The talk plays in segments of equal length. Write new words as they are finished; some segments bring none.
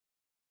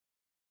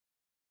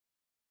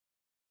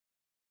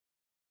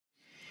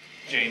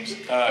James,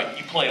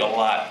 you played a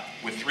lot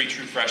with 3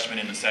 true freshmen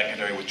in the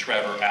secondary with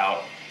Trevor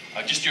out.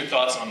 Just your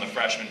thoughts on the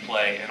freshman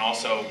play, and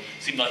also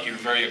seemed like you were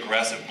very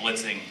aggressive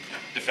blitzing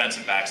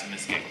defensive backs in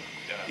this game.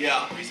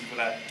 Yeah. Reason for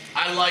that?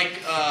 I like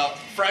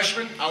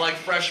freshmen. I like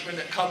freshmen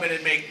that come in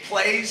and make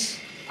plays.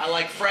 I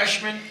like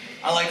freshmen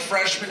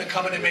that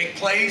come in and make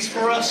plays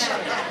for us.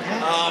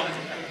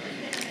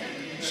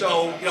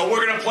 So, you know,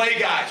 we're going to play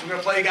guys. We're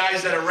going to play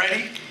guys that are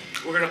ready.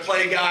 We're going to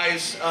play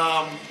guys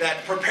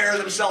that prepare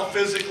themselves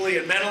physically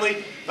and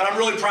mentally. But I'm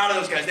really proud of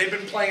those guys. They've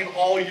been playing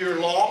all year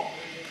long,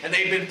 and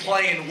they've been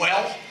playing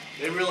well.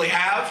 They really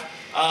have.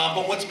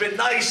 But what's been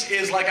nice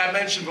is, like I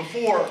mentioned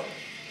before,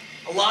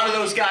 a lot of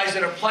those guys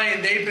that are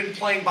playing, they've been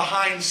playing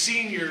behind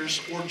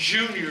seniors or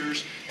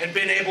juniors and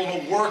been able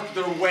to work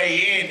their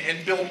way in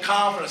and build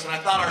confidence. And I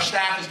thought our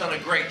staff has done a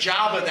great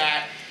job of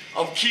that,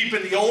 of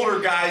keeping the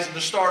older guys and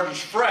the starters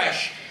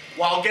fresh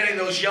while getting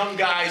those young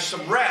guys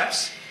some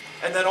reps,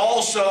 and then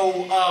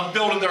also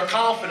building their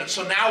confidence.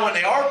 So now when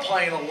they are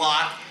playing a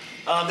lot,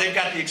 they've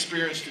got the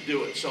experience to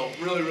do it. So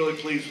really, really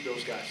pleased with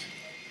those guys.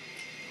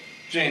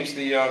 James,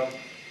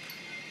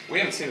 we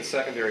haven't seen a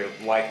secondary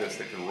like this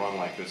that can run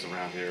like this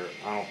around here.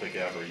 I don't think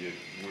ever. We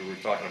were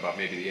talking about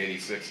maybe the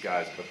 '86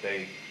 guys, but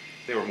they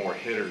were more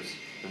hitters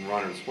than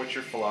runners. What's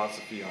your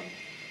philosophy on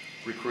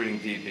recruiting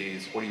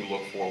DBs? What do you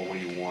look for? What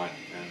do you want?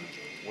 And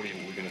what are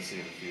we going to see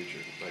in the future?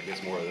 I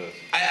guess more of this.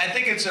 I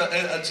think it's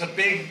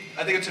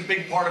a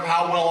big part of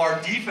how well our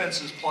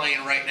defense is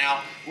playing right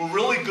now. We're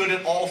really good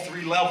at all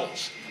 3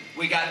 levels.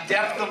 We got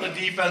depth on the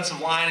defensive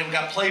line, and we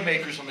got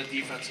playmakers on the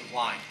defensive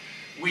line.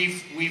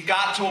 We've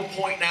got to a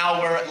point now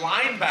where at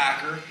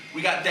linebacker,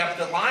 we got depth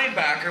at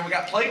linebacker, and we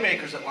got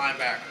playmakers at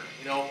linebacker.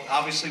 You know,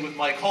 obviously with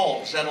Mike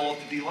Hull, Zettel at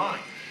the D-line.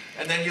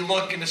 And then you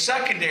look in the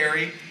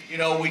secondary, you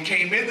know, we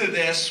came into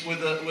this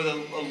with a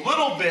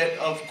little bit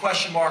of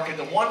question mark at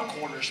the 1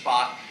 corner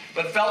spot,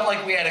 but felt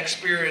like we had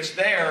experience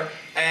there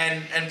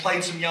and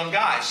played some young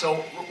guys. So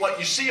what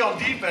you see on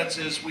defense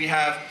is we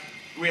have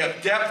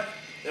depth,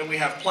 and we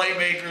have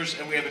playmakers,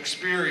 and we have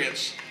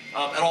experience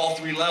at all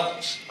 3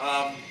 levels.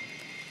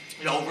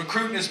 You know,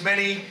 recruiting as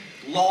many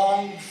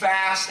long,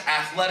 fast,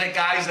 athletic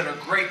guys that are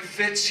great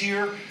fits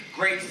here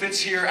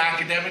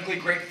academically,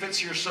 great fits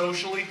here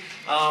socially.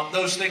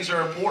 Those things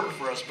are important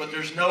for us, but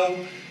there's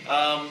no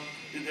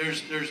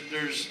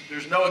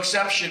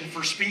exception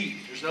for speed.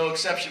 There's no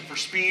exception for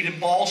speed and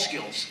ball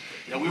skills.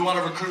 You know, we want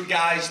to recruit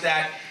guys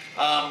that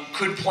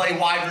could play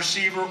wide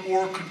receiver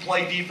or could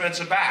play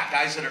defensive back.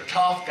 Guys that are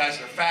tough, guys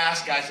that are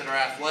fast, guys that are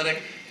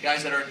athletic,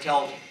 guys that are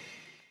intelligent.